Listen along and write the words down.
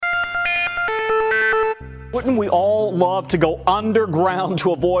Wouldn't we all love to go underground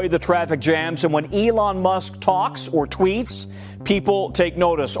to avoid the traffic jams? And when Elon Musk talks or tweets, people take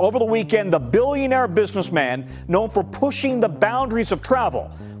notice. Over the weekend, the billionaire businessman known for pushing the boundaries of travel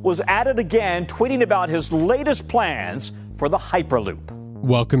was at it again, tweeting about his latest plans for the Hyperloop.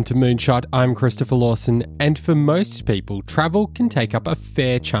 Welcome to Moonshot. I'm Christopher Lawson, and for most people, travel can take up a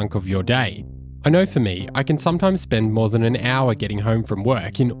fair chunk of your day. I know for me, I can sometimes spend more than an hour getting home from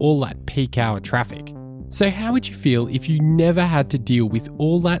work in all that peak hour traffic. So how would you feel if you never had to deal with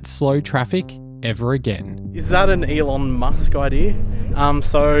all that slow traffic ever again? Is that an Elon Musk idea?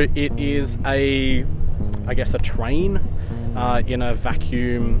 So it is a train in a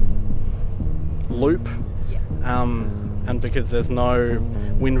vacuum loop. And because there's no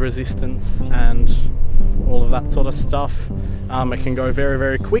wind resistance and all of that sort of stuff, it can go very,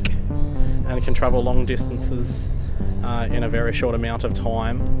 very quick and it can travel long distances in a very short amount of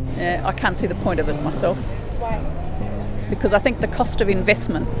time. I can't see the point of it myself. Why? Because I think the cost of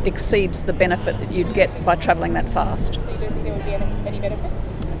investment exceeds the benefit that you'd get by travelling that fast. So you don't think there would be any benefits?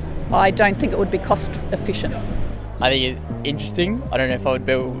 I don't think it would be cost efficient. I think it's interesting. I don't know if I would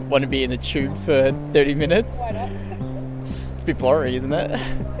want to be in a tube for 30 minutes. Why not? It's a bit blurry, isn't it?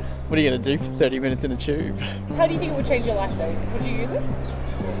 What are you going to do for 30 minutes in a tube? How do you think it would change your life though? Would you use it?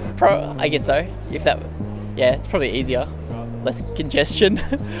 I guess so. It's probably easier. Less congestion,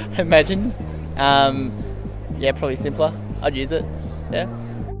 imagine. Probably simpler. I'd use it, yeah.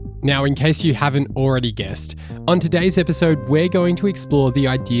 Now, in case you haven't already guessed, on today's episode, we're going to explore the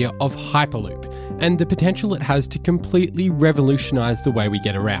idea of Hyperloop and the potential it has to completely revolutionise the way we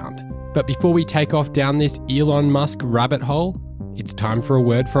get around. But before we take off down this Elon Musk rabbit hole, it's time for a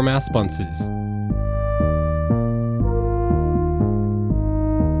word from our sponsors.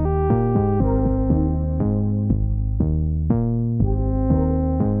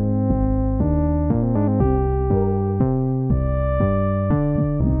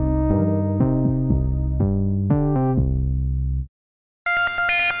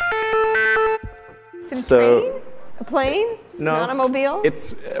 A plane? No. An automobile?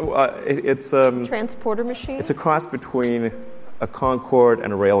 It's transporter machine? It's a cross between a Concorde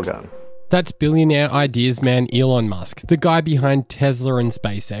and a railgun. That's billionaire ideas man Elon Musk, the guy behind Tesla and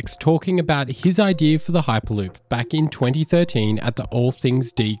SpaceX, talking about his idea for the Hyperloop back in 2013 at the All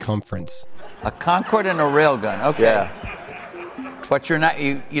Things D conference. A Concorde and a railgun, okay. Yeah. But you're not,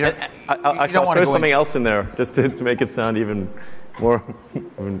 you don't I'll throw something else in there just to make it sound even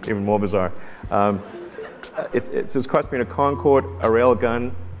more bizarre. It's a cross between a Concorde, a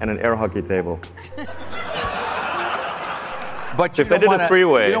railgun, and an air hockey table. But if they did a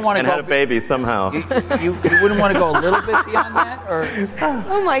three-way and had a baby somehow. You wouldn't want to go a little bit beyond that? Or?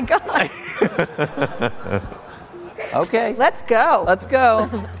 Oh my God. Okay. Let's go. Let's go.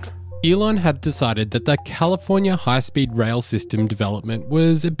 Elon had decided that the California high-speed rail system development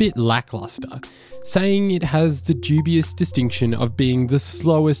was a bit lackluster, saying it has the dubious distinction of being the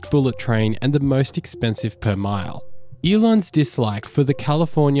slowest bullet train and the most expensive per mile. Elon's dislike for the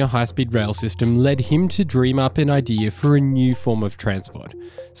California high-speed rail system led him to dream up an idea for a new form of transport,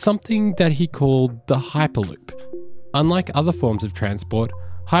 something that he called the Hyperloop. Unlike other forms of transport,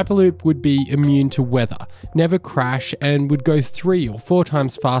 Hyperloop would be immune to weather, never crash, and would go 3 or 4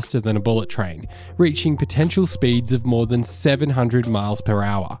 times faster than a bullet train, reaching potential speeds of more than 700 miles per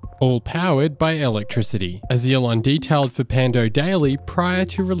hour, all powered by electricity, as Elon detailed for Pando Daily prior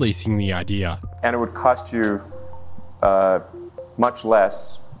to releasing the idea. And it would cost you much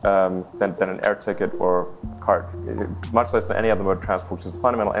less than an air ticket or cart, much less than any other mode of transport, because the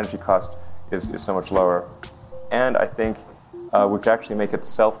fundamental energy cost is so much lower. And I think we could actually make it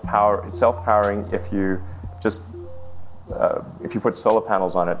self-powering if you put solar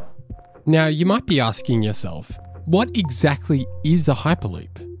panels on it. Now, you might be asking yourself, what exactly is a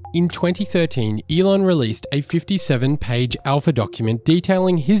Hyperloop? In 2013, Elon released a 57-page alpha document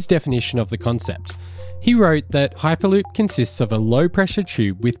detailing his definition of the concept. He wrote that Hyperloop consists of a low-pressure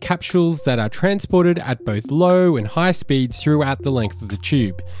tube with capsules that are transported at both low and high speeds throughout the length of the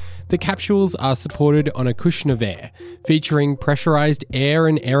tube. The capsules are supported on a cushion of air, featuring pressurized air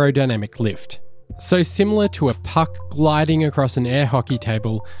and aerodynamic lift. So similar to a puck gliding across an air hockey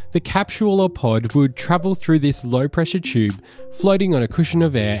table, the capsule or pod would travel through this low-pressure tube, floating on a cushion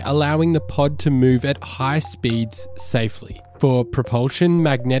of air, allowing the pod to move at high speeds safely. For propulsion,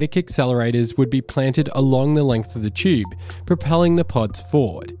 magnetic accelerators would be planted along the length of the tube, propelling the pods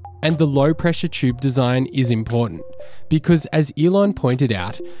forward. And the low-pressure tube design is important, because as Elon pointed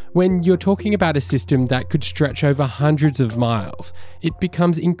out, when you're talking about a system that could stretch over hundreds of miles, it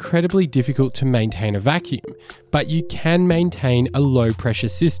becomes incredibly difficult to maintain a vacuum, but you can maintain a low-pressure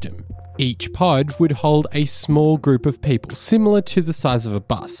system. Each pod would hold a small group of people similar to the size of a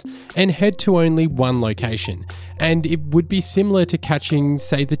bus and head to only one location. And it would be similar to catching,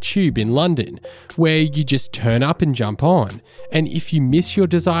 say, the tube in London, where you just turn up and jump on. And if you miss your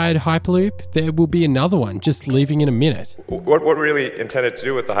desired Hyperloop, there will be another one just leaving in a minute. What really intended to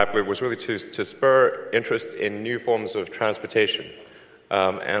do with the Hyperloop was really to spur interest in new forms of transportation.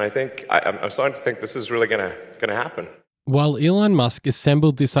 And I think, I'm starting to think this is really going to happen. While Elon Musk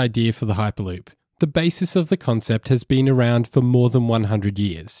assembled this idea for the Hyperloop, the basis of the concept has been around for more than 100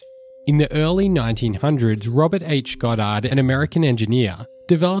 years. In the early 1900s, Robert H. Goddard, an American engineer,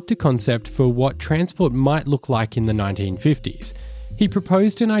 developed a concept for what transport might look like in the 1950s. He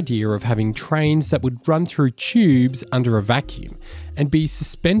proposed an idea of having trains that would run through tubes under a vacuum and be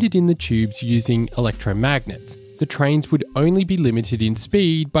suspended in the tubes using electromagnets. The trains would only be limited in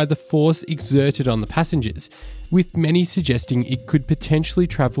speed by the force exerted on the passengers, with many suggesting it could potentially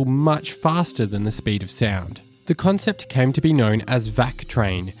travel much faster than the speed of sound. The concept came to be known as vac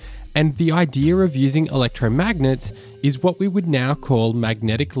train, and the idea of using electromagnets is what we would now call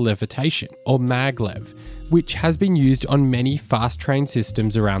magnetic levitation, or maglev, which has been used on many fast train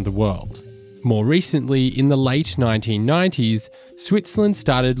systems around the world. More recently, in the late 1990s, Switzerland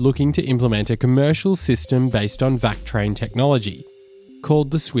started looking to implement a commercial system based on vac train technology.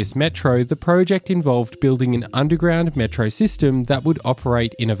 Called the Swiss Metro, the project involved building an underground metro system that would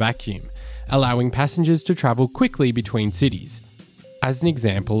operate in a vacuum, allowing passengers to travel quickly between cities. As an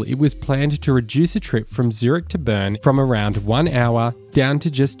example, it was planned to reduce a trip from Zurich to Bern from around 1 hour down to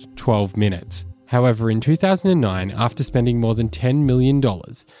just 12 minutes. However, in 2009, after spending more than $10 million,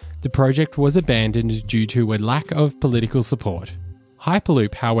 the project was abandoned due to a lack of political support.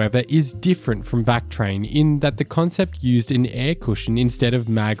 Hyperloop, however, is different from VacTrain in that the concept used an air cushion instead of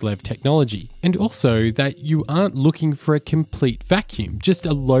maglev technology, and also that you aren't looking for a complete vacuum, just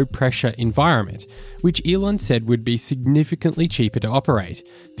a low-pressure environment, which Elon said would be significantly cheaper to operate.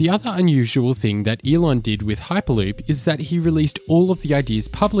 The other unusual thing that Elon did with Hyperloop is that he released all of the ideas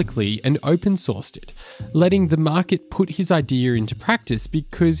publicly and open-sourced it, letting the market put his idea into practice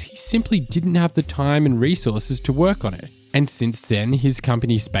because he simply didn't have the time and resources to work on it. And since then, his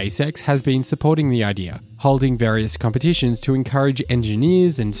company SpaceX has been supporting the idea, holding various competitions to encourage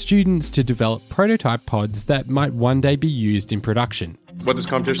engineers and students to develop prototype pods that might one day be used in production. What this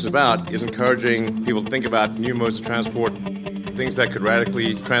competition is about is encouraging people to think about new modes of transport, things that could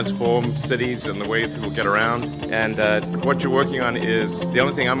radically transform cities and the way people get around. And what you're working on is the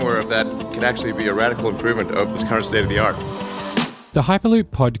only thing I'm aware of that could actually be a radical improvement of this current state of the art. The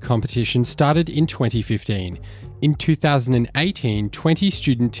Hyperloop pod competition started in 2015. In 2018, 20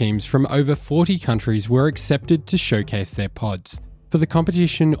 student teams from over 40 countries were accepted to showcase their pods. For the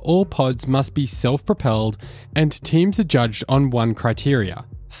competition, all pods must be self-propelled, and teams are judged on one criteria: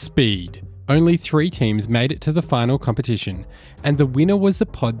 speed. Only 3 teams made it to the final competition, and the winner was a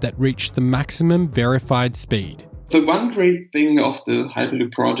pod that reached the maximum verified speed. The one great thing of the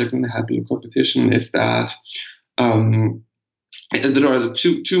Hyperloop project and the Hyperloop competition is that there are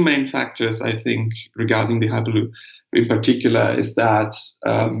two main factors, I think, regarding the Hyperloop in particular, is that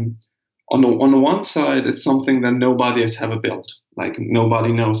on the one side, it's something that nobody has ever built. Like,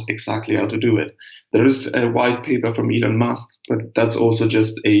 nobody knows exactly how to do it. There is a white paper from Elon Musk, but that's also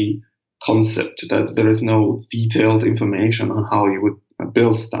just a concept. That there is no detailed information on how you would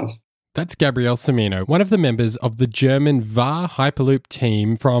build stuff. That's Gabriel Semino, one of the members of the German VAR Hyperloop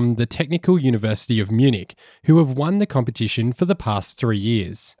team from the Technical University of Munich, who have won the competition for the past 3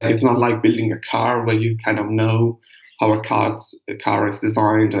 years. It's not like building a car where you kind of know how a car is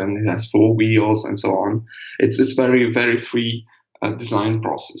designed and it has 4 wheels and so on. It's very, very free design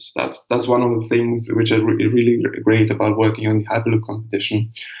process. That's one of the things which are really great about working on the Hyperloop competition.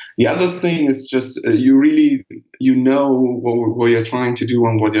 The other thing is just you know what you're trying to do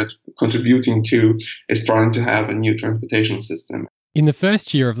and what you're contributing to is trying to have a new transportation system. In the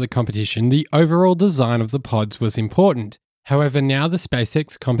first year of the competition, the overall design of the pods was important. However, now the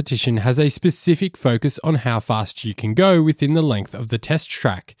SpaceX competition has a specific focus on how fast you can go within the length of the test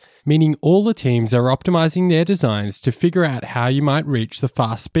track, meaning all the teams are optimizing their designs to figure out how you might reach the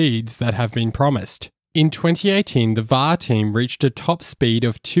fast speeds that have been promised. In 2018, the VAR team reached a top speed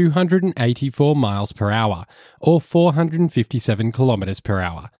of 284 miles per hour, or 457 kilometers per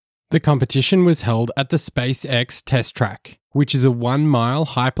hour. The competition was held at the SpaceX test track, which is a 1-mile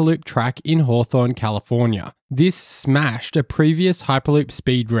Hyperloop track in Hawthorne, California. This smashed a previous Hyperloop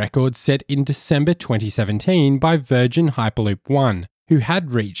speed record set in December 2017 by Virgin Hyperloop One, who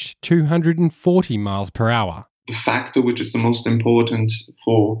had reached 240 miles per hour. The factor which is the most important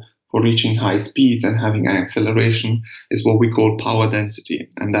for for reaching high speeds and having an acceleration is what we call power density.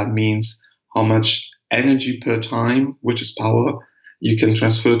 And that means how much energy per time, which is power, you can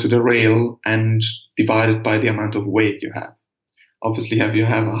transfer to the rail and divide it by the amount of weight you have. Obviously, if you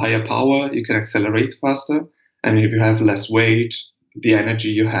have a higher power, you can accelerate faster. And if you have less weight, the energy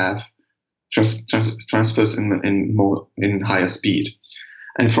you have transfers in higher speed.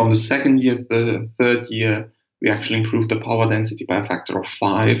 And from the second year to the third year, we actually improved the power density by a factor of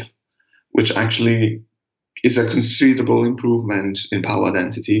 5, which actually is a considerable improvement in power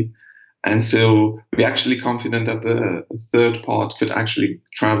density. And so we're actually confident that the third pod could actually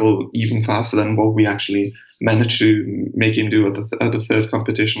travel even faster than what we actually managed to make him do at the third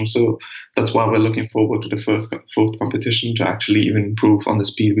competition. So that's why we're looking forward to the fourth competition to actually even improve on the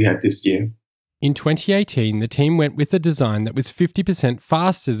speed we had this year. In 2018, the team went with a design that was 50%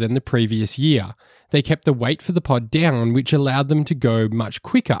 faster than the previous year. They kept the weight for the pod down, which allowed them to go much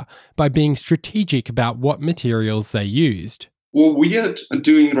quicker by being strategic about what materials they used. What we are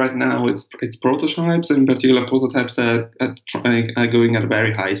doing right now is prototypes, in particular prototypes that are going at a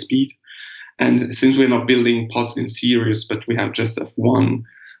very high speed. And since we're not building pods in series, but we have just F1,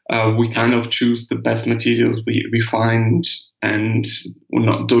 we kind of choose the best materials we find and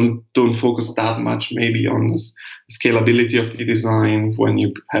don't focus that much maybe on the scalability of the design when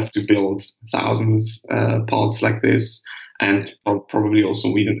you have to build thousands pods like this. And probably also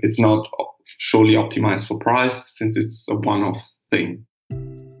it's not surely optimized for price since it's a one-off thing.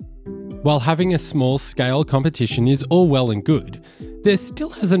 While having a small-scale competition is all well and good, there still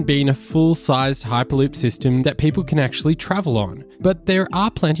hasn't been a full-sized Hyperloop system that people can actually travel on, but there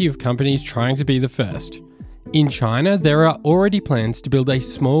are plenty of companies trying to be the first. In China, there are already plans to build a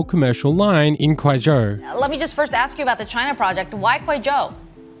small commercial line in Guizhou. Let me just first ask you about the China project. Why Guizhou?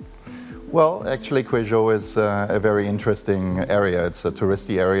 Well, actually, Guizhou is a very interesting area. It's a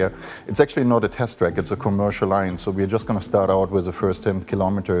touristy area. It's actually not a test track, it's a commercial line. So we're just going to start out with the first 10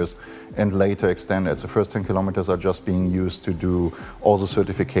 kilometers and later extend it. The first 10 kilometers are just being used to do all the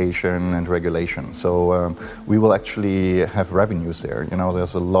certification and regulation. So we will actually have revenues there. You know,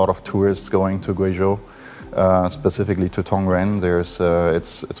 there's a lot of tourists going to Guizhou, specifically to Tongren.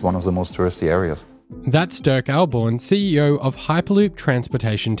 It's one of the most touristy areas. That's Dirk Alborn, CEO of Hyperloop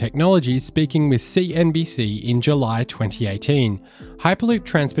Transportation Technologies, speaking with CNBC in July 2018. Hyperloop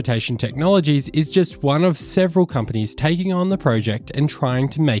Transportation Technologies is just one of several companies taking on the project and trying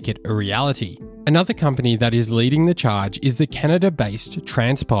to make it a reality. Another company that is leading the charge is the Canada-based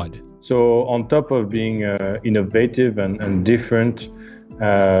Transpod. So on top of being innovative and different,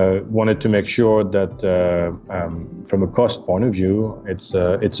 wanted to make sure that from a cost point of view, it's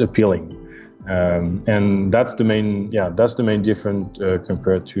appealing. And that's the main difference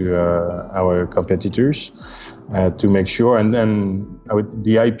compared to our competitors. To make sure, and then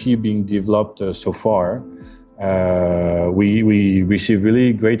the IP being developed so far, we receive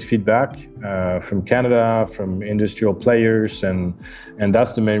really great feedback from Canada, from industrial players, and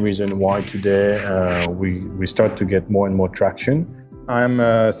that's the main reason why today we start to get more and more traction. I'm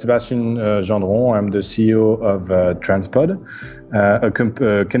Sébastien Gendron. I'm the CEO of Transpod,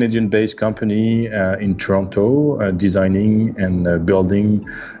 a Canadian-based company in Toronto, designing and building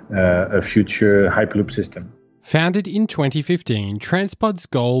a future Hyperloop system. Founded in 2015, Transpod's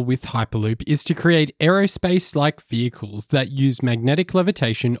goal with Hyperloop is to create aerospace-like vehicles that use magnetic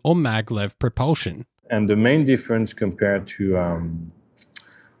levitation or maglev propulsion. And the main difference compared to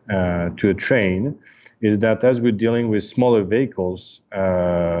a train is that as we're dealing with smaller vehicles,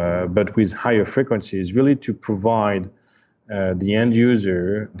 but with higher frequencies, really to provide the end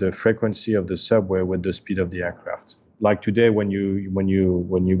user the frequency of the subway with the speed of the aircraft. Like today, when you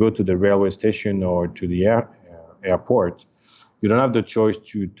go to the railway station or to the airport, you don't have the choice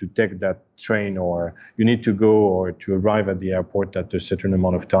to take that train, or you need to go or to arrive at the airport at a certain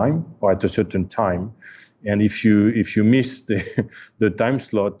amount of time or at a certain time. And if you miss the time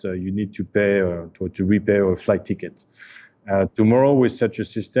slot, you need to pay to repay a flight ticket. Tomorrow, with such a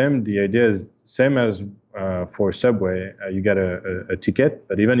system, the idea is same as for a subway. You get a ticket,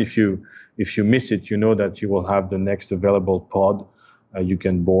 but even if you miss it, you know that you will have the next available pod you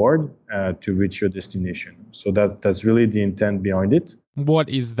can board to reach your destination. So that's really the intent behind it. What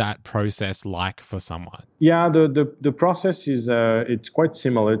is that process like for someone? Yeah, the process is it's quite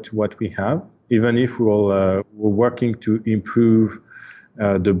similar to what we have, even if we're working to improve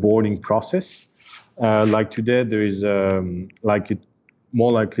the boarding process. Like today, there is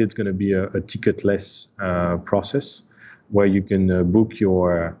more likely it's going to be a ticketless process where you can book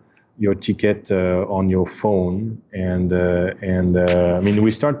your ticket on your phone, and I mean,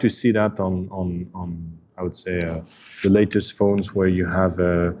 we start to see that on I would say the latest phones where you have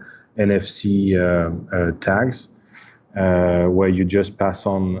NFC tags, where you just pass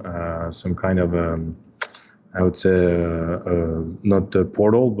on some kind of, I would say, not a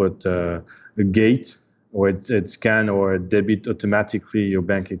portal, but a gate, where it scan or debit automatically your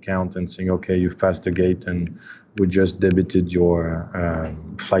bank account and saying, okay, you've passed the gate and we just debited your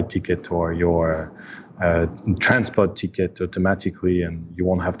flight ticket or your transport ticket automatically, and you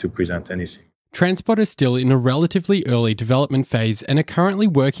won't have to present anything. Transport is still in a relatively early development phase and are currently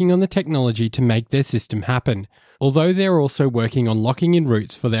working on the technology to make their system happen. Although they're also working on locking in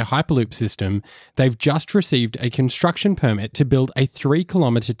routes for their Hyperloop system, they've just received a construction permit to build a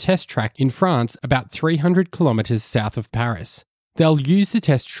 3-kilometre test track in France about 300 kilometres south of Paris. They'll use the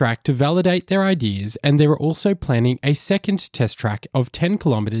test track to validate their ideas, and they're also planning a second test track of 10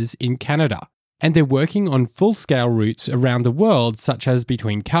 kilometres in Canada. And they're working on full-scale routes around the world, such as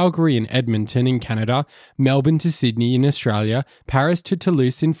between Calgary and Edmonton in Canada, Melbourne to Sydney in Australia, Paris to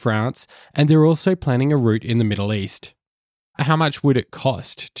Toulouse in France, and they're also planning a route in the Middle East. How much would it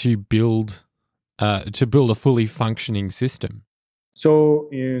cost to build a fully functioning system? So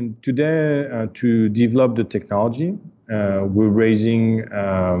today, to develop the technology, we're raising,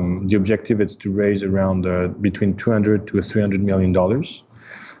 the objective is to raise around between $200 to $300 million.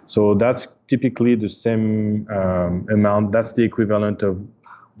 So that's typically the same amount. That's the equivalent of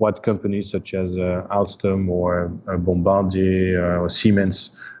what companies such as Alstom or Bombardier or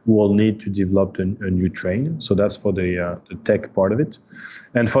Siemens will need to develop a new train. So that's for the tech part of it.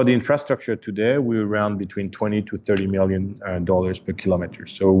 And for the infrastructure today, we're around between $20 to $30 million per kilometer.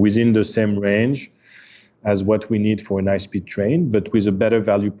 So within the same range as what we need for an high-speed train, but with a better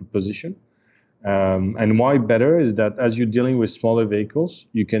value proposition. And why better is that as you're dealing with smaller vehicles,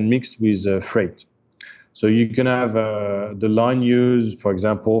 you can mix with freight. So you can have the line used, for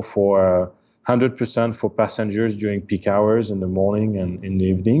example, for 100% for passengers during peak hours in the morning and in the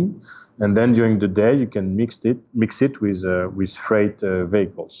evening. And then during the day, you can mix it with freight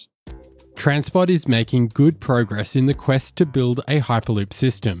vehicles. Transport is making good progress in the quest to build a Hyperloop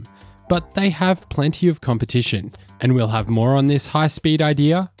system, but they have plenty of competition, and we'll have more on this high-speed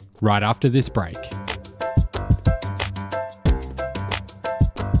idea right after this break.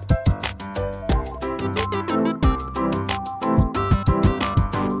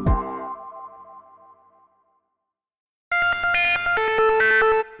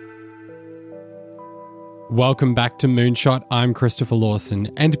 Welcome back to Moonshot. I'm Christopher Lawson,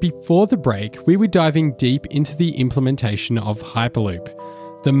 and before the break, we were diving deep into the implementation of Hyperloop,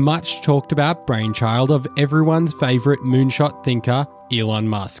 the much talked about brainchild of everyone's favourite moonshot thinker, Elon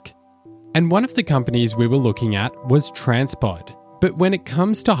Musk. And one of the companies we were looking at was Transpod. But when it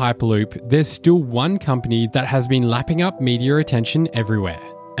comes to Hyperloop, there's still one company that has been lapping up media attention everywhere,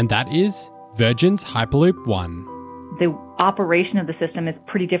 and that is Virgin's Hyperloop One. The operation of the system is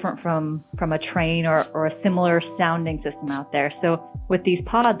pretty different from a train or a similar sounding system out there. So with these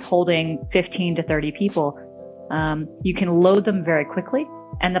pods holding 15 to 30 people, you can load them very quickly,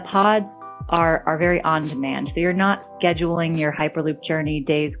 and the pods are very on demand. So you're not scheduling your Hyperloop journey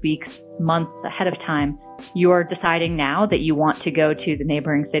days, weeks, months ahead of time. You're deciding now that you want to go to the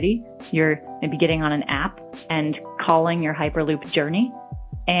neighboring city. You're maybe getting on an app and calling your Hyperloop journey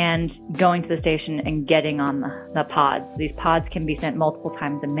and going to the station and getting on the pods. These pods can be sent multiple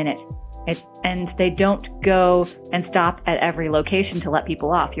times a minute. And they don't go and stop at every location to let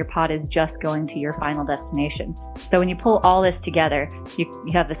people off. Your pod is just going to your final destination. So when you pull all this together,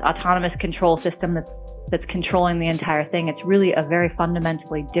 you have this autonomous control system that's controlling the entire thing. It's really a very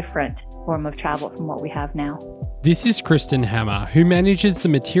fundamentally different form of travel from what we have now. This is Kristen Hammer, who manages the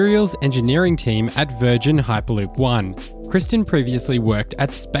materials engineering team at Virgin Hyperloop One. Kristen previously worked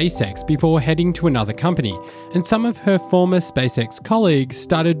at SpaceX before heading to another company, and some of her former SpaceX colleagues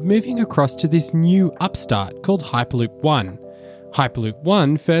started moving across to this new upstart called Hyperloop One. Hyperloop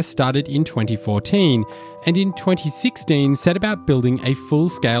One first started in 2014, and in 2016 set about building a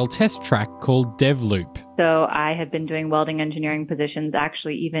full-scale test track called DevLoop. So I had been doing welding engineering positions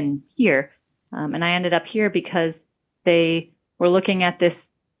actually even here, and I ended up here because they were looking at this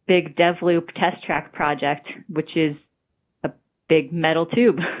big DevLoop test track project, which is big metal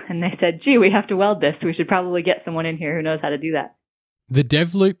tube. And they said, gee, we have to weld this. We should probably get someone in here who knows how to do that. The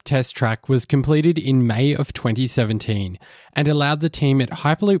DevLoop test track was completed in May of 2017 and allowed the team at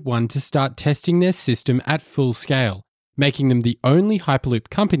Hyperloop One to start testing their system at full scale, making them the only Hyperloop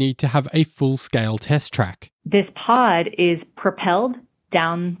company to have a full-scale test track. This pod is propelled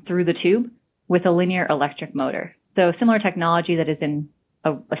down through the tube with a linear electric motor. So similar technology that is in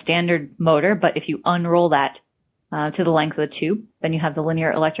a standard motor, but if you unroll that to the length of the tube, then you have the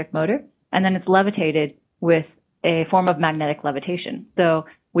linear electric motor, and then it's levitated with a form of magnetic levitation. So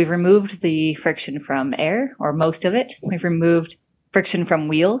We've removed the friction from air, or most of it. We've removed friction from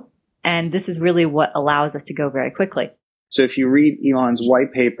wheels, and this is really what allows us to go very quickly. So if you read Elon's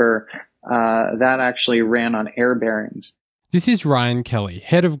white paper, that actually ran on air bearings. This is Ryan Kelly,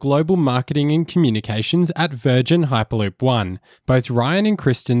 Head of Global Marketing and Communications at Virgin Hyperloop One. Both Ryan and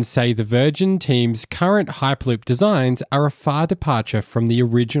Kristen say the Virgin team's current Hyperloop designs are a far departure from the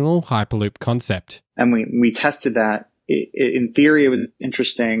original Hyperloop concept. And we tested that. In theory, it was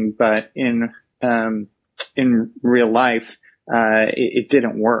interesting, but in real life, it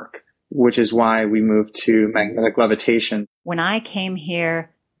didn't work, which is why we moved to magnetic levitation. When I came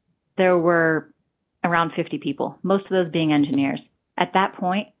here, there were around 50 people, most of those being engineers. At that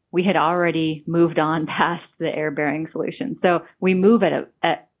point, we had already moved on past the air bearing solution. So we move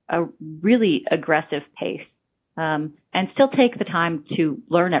at a really aggressive pace, and still take the time to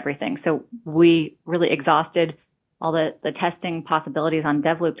learn everything. So we really exhausted all the testing possibilities on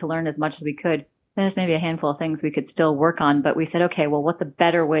DevLoop to learn as much as we could. There's maybe a handful of things we could still work on, but we said, okay, well, what's a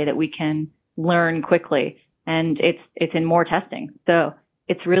better way that we can learn quickly? And it's in more testing. So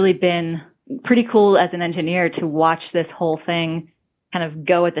it's really been pretty cool as an engineer to watch this whole thing kind of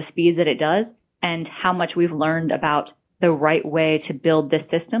go at the speed that it does, and how much we've learned about the right way to build this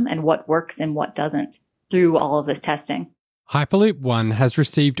system and what works and what doesn't through all of this testing. Hyperloop One has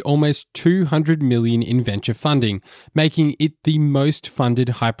received almost $200 million in venture funding, making it the most funded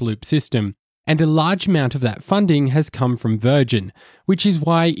Hyperloop system. And a large amount of that funding has come from Virgin, which is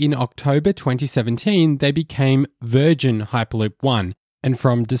why in October 2017 they became Virgin Hyperloop One. And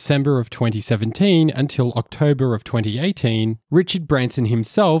from December of 2017 until October of 2018, Richard Branson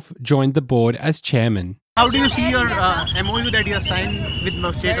himself joined the board as chairman. How do you see your MOU that you have signed with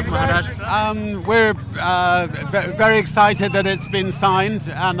the state of Maharashtra? We're very excited that it's been signed,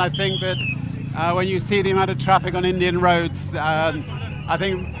 and I think that when you see the amount of traffic on Indian roads, I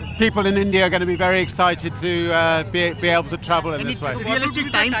think people in India are going to be very excited to be able to travel in this way.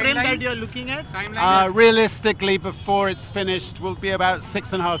 Realistic time frame that you're looking at? Realistically, before it's finished, will be about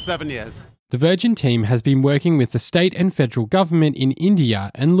 6.5, 7 years. The Virgin team has been working with the state and federal government in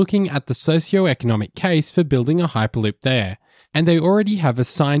India and looking at the socio-economic case for building a Hyperloop there. And they already have a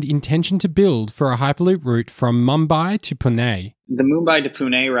signed intention to build for a Hyperloop route from Mumbai to Pune. The Mumbai to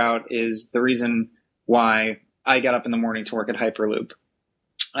Pune route is the reason why I got up in the morning to work at Hyperloop.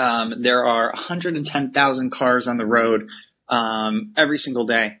 There are 110,000 cars on the road every single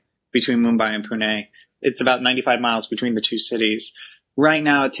day between Mumbai and Pune. It's about 95 miles between the two cities. Right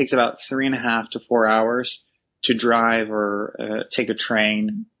now, it takes about 3.5 to 4 hours to drive or take a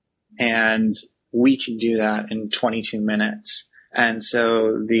train, and we can do that in 22 minutes. And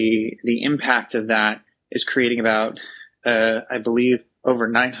so the impact of that is creating about, I believe, over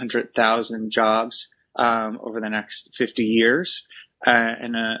 900,000 jobs over the next 50 years.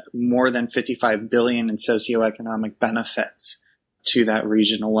 And more than 55 billion in socioeconomic benefits to that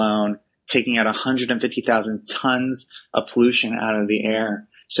region alone, taking out 150,000 tons of pollution out of the air.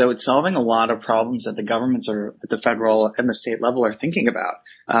 So it's solving a lot of problems that the governments are at the federal and the state level are thinking about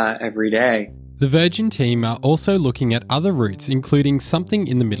every day. The Virgin team are also looking at other routes, including something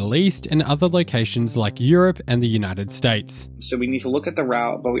in the Middle East and other locations like Europe and the United States. So we need to look at the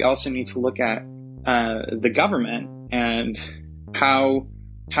route, but we also need to look at the government and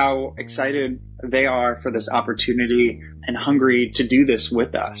how excited they are for this opportunity and hungry to do this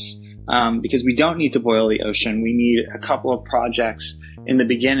with us. Because we don't need to boil the ocean. We need a couple of projects in the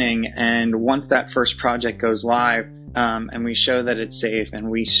beginning. And once that first project goes live, and we show that it's safe and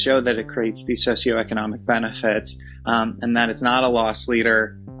we show that it creates these socioeconomic benefits, and that it's not a loss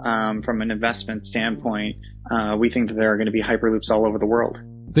leader, from an investment standpoint, we think that there are going to be Hyperloops all over the world.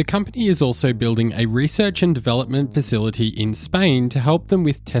 The company is also building a research and development facility in Spain to help them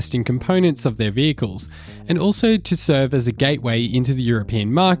with testing components of their vehicles, and also to serve as a gateway into the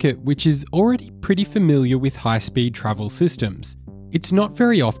European market, which is already pretty familiar with high-speed travel systems. It's not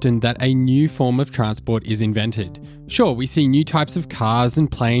very often that a new form of transport is invented. Sure, we see new types of cars and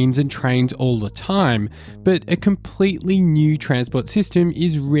planes and trains all the time, but a completely new transport system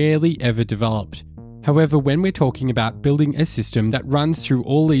is rarely ever developed. However, when we're talking about building a system that runs through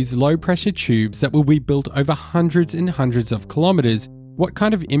all these low-pressure tubes that will be built over hundreds and hundreds of kilometres, what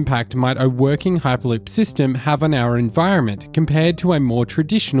kind of impact might a working Hyperloop system have on our environment compared to a more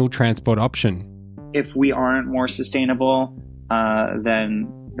traditional transport option? If we aren't more sustainable,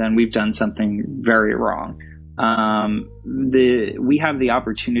 then we've done something very wrong. We have the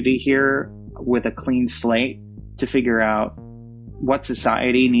opportunity here with a clean slate to figure out what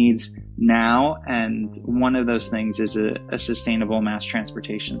society needs now, and one of those things is a sustainable mass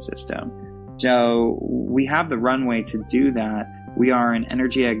transportation system. So we have the runway to do that, We are an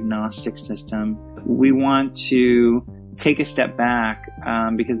energy agnostic system. We want to take a step back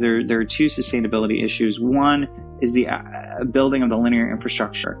because there are two sustainability issues. One is the building of the linear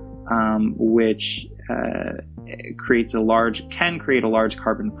infrastructure, which can create a large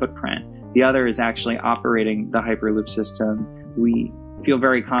carbon footprint. The other is actually operating the Hyperloop system. We feel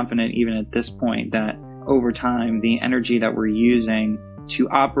very confident even at this point that over time the energy that we're using to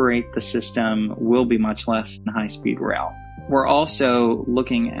operate the system will be much less than high-speed rail. We're also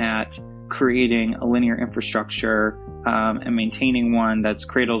looking at creating a linear infrastructure and maintaining one that's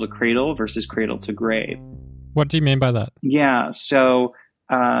cradle to cradle versus cradle to grave. What do you mean by that? Yeah, so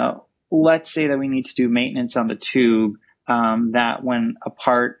let's say that we need to do maintenance on the tube, that when a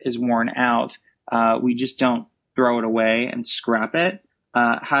part is worn out, we just don't throw it away and scrap it.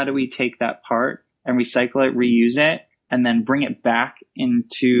 How do we take that part and recycle it, reuse it, and then bring it back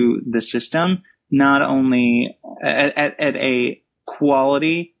into the system, not only at a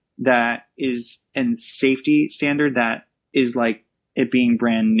quality that is and safety standard that is like it being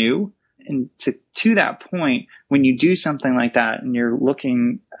brand new. And to that point, when you do something like that and you're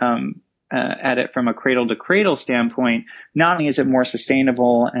looking at it from a cradle to cradle standpoint, not only is it more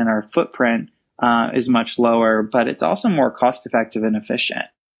sustainable and our footprint is much lower, but it's also more cost effective and efficient.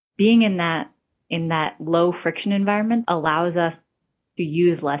 Being in that low friction environment allows us to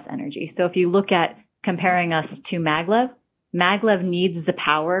use less energy. So if you look at comparing us to maglev needs the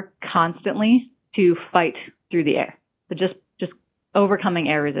power constantly to fight through the air. So just overcoming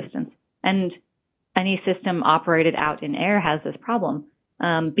air resistance. And any system operated out in air has this problem.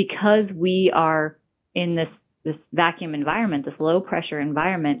 Because we are in this vacuum environment, this low pressure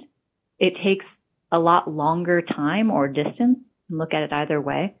environment, it takes a lot longer time or distance, look at it either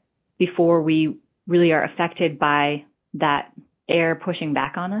way, before we really are affected by that air pushing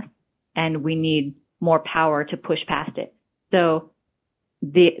back on us, and we need more power to push past it. So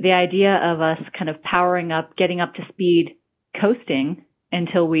the idea of us kind of powering up, getting up to speed, coasting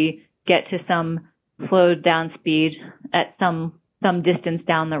until we get to some slowed down speed at some distance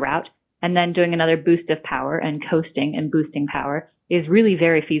down the route, and then doing another boost of power and coasting and boosting power is really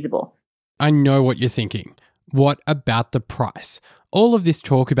very feasible. I know what you're thinking. What about the price? All of this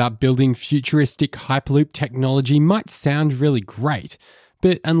talk about building futuristic Hyperloop technology might sound really great,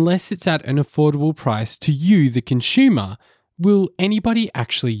 but unless it's at an affordable price to you, the consumer, will anybody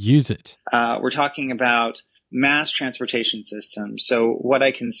actually use it? We're talking about mass transportation systems. So what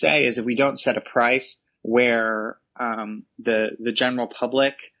I can say is if we don't set a price where the general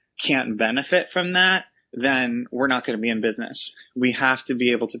public can't benefit from that, then we're not going to be in business. We have to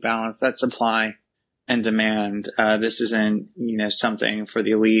be able to balance that supply and demand. This isn't, something for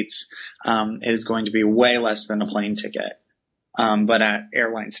the elites. It is going to be way less than a plane ticket, but at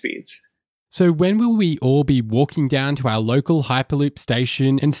airline speeds. So when will we all be walking down to our local Hyperloop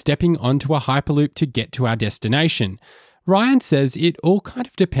station and stepping onto a Hyperloop to get to our destination? Ryan says it all kind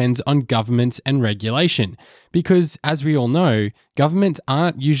of depends on governments and regulation, because as we all know, governments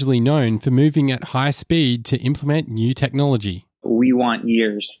aren't usually known for moving at high speed to implement new technology. We want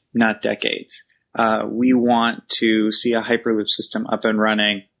years, not decades. We want to see a Hyperloop system up and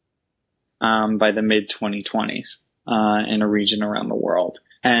running by the mid-2020s in a region around the world.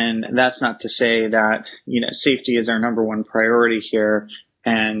 And that's not to say that, safety is our number one priority here.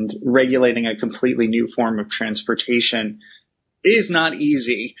 And regulating a completely new form of transportation is not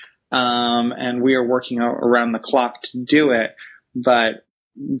easy. And we are working around the clock to do it. But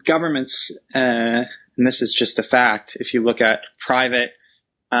governments, and this is just a fact, if you look at private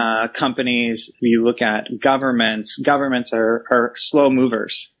companies, if you look at governments are slow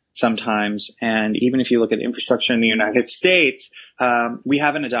movers sometimes. And even if you look at infrastructure in the United States, we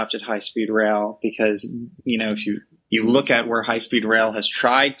haven't adopted high-speed rail because, if you look at where high-speed rail has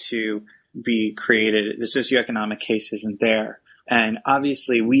tried to be created, the socioeconomic case isn't there. And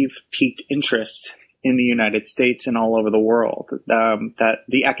obviously we've piqued interest in the United States and all over the world, that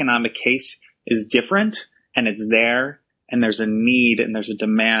the economic case is different and it's there, and there's a need and there's a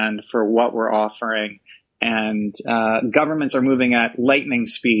demand for what we're offering. And governments are moving at lightning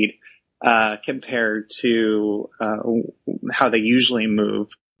speed compared to how they usually move.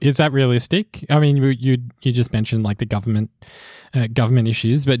 Is that realistic? I mean, you just mentioned like the government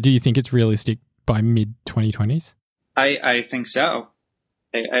issues, but do you think it's realistic by mid-2020s? I think so.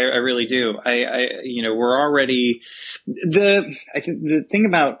 I really do. We're already I think the thing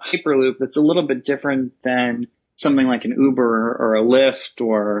about Hyperloop that's a little bit different than something like an Uber or a Lyft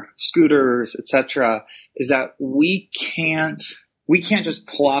or scooters, etc., is that we can't just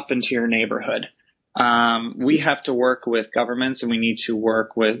plop into your neighborhood. We have to work with governments, and we need to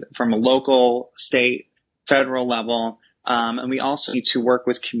work from a local, state, federal level And we also need to work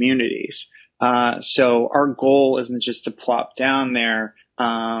with communities. So our goal isn't just to plop down there,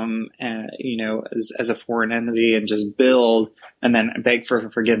 as a foreign entity and just build and then beg for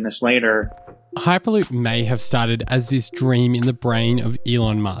forgiveness later. Hyperloop may have started as this dream in the brain of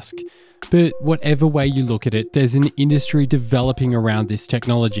Elon Musk, but whatever way you look at it, there's an industry developing around this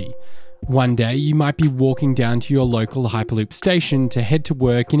technology. One day you might be walking down to your local Hyperloop station to head to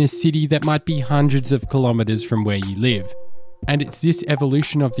work in a city that might be hundreds of kilometres from where you live. And it's this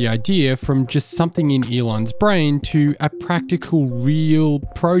evolution of the idea from just something in Elon's brain to a practical, real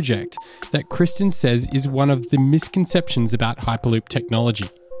project that Kristen says is one of the misconceptions about Hyperloop technology.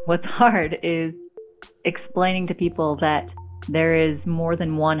 What's hard is explaining to people that there is more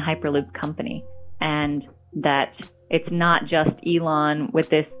than one Hyperloop company and that it's not just Elon with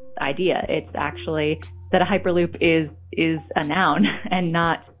this idea. It's actually that a Hyperloop is a noun and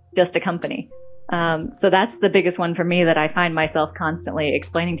not just a company. So that's the biggest one for me that I find myself constantly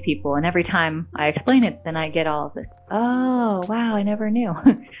explaining to people. And every time I explain it, then I get all of this, oh, wow, I never knew.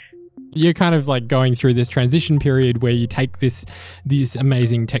 You're kind of like going through this transition period where you take this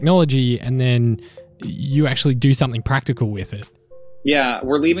amazing technology and then you actually do something practical with it. Yeah,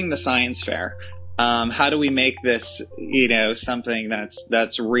 we're leaving the science fair. How do we make this, something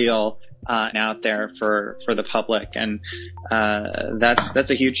that's real and out there for the public? And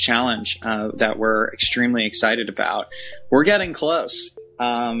that's a huge challenge that we're extremely excited about. We're getting close,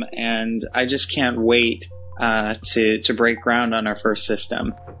 and I just can't wait to break ground on our first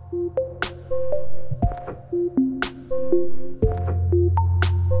system.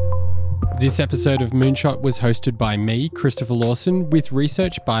 This episode of Moonshot was hosted by me, Christopher Lawson, with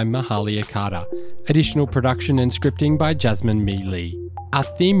research by Mahalia Carter. Additional production and scripting by Jasmine Mee Lee. Our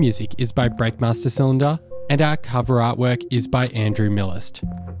theme music is by Breakmaster Cylinder, and our cover artwork is by Andrew Millist.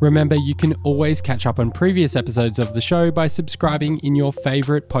 Remember, you can always catch up on previous episodes of the show by subscribing in your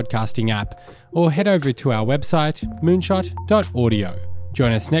favourite podcasting app, or head over to our website, moonshot.audio.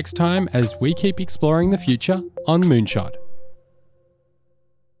 Join us next time as we keep exploring the future on Moonshot.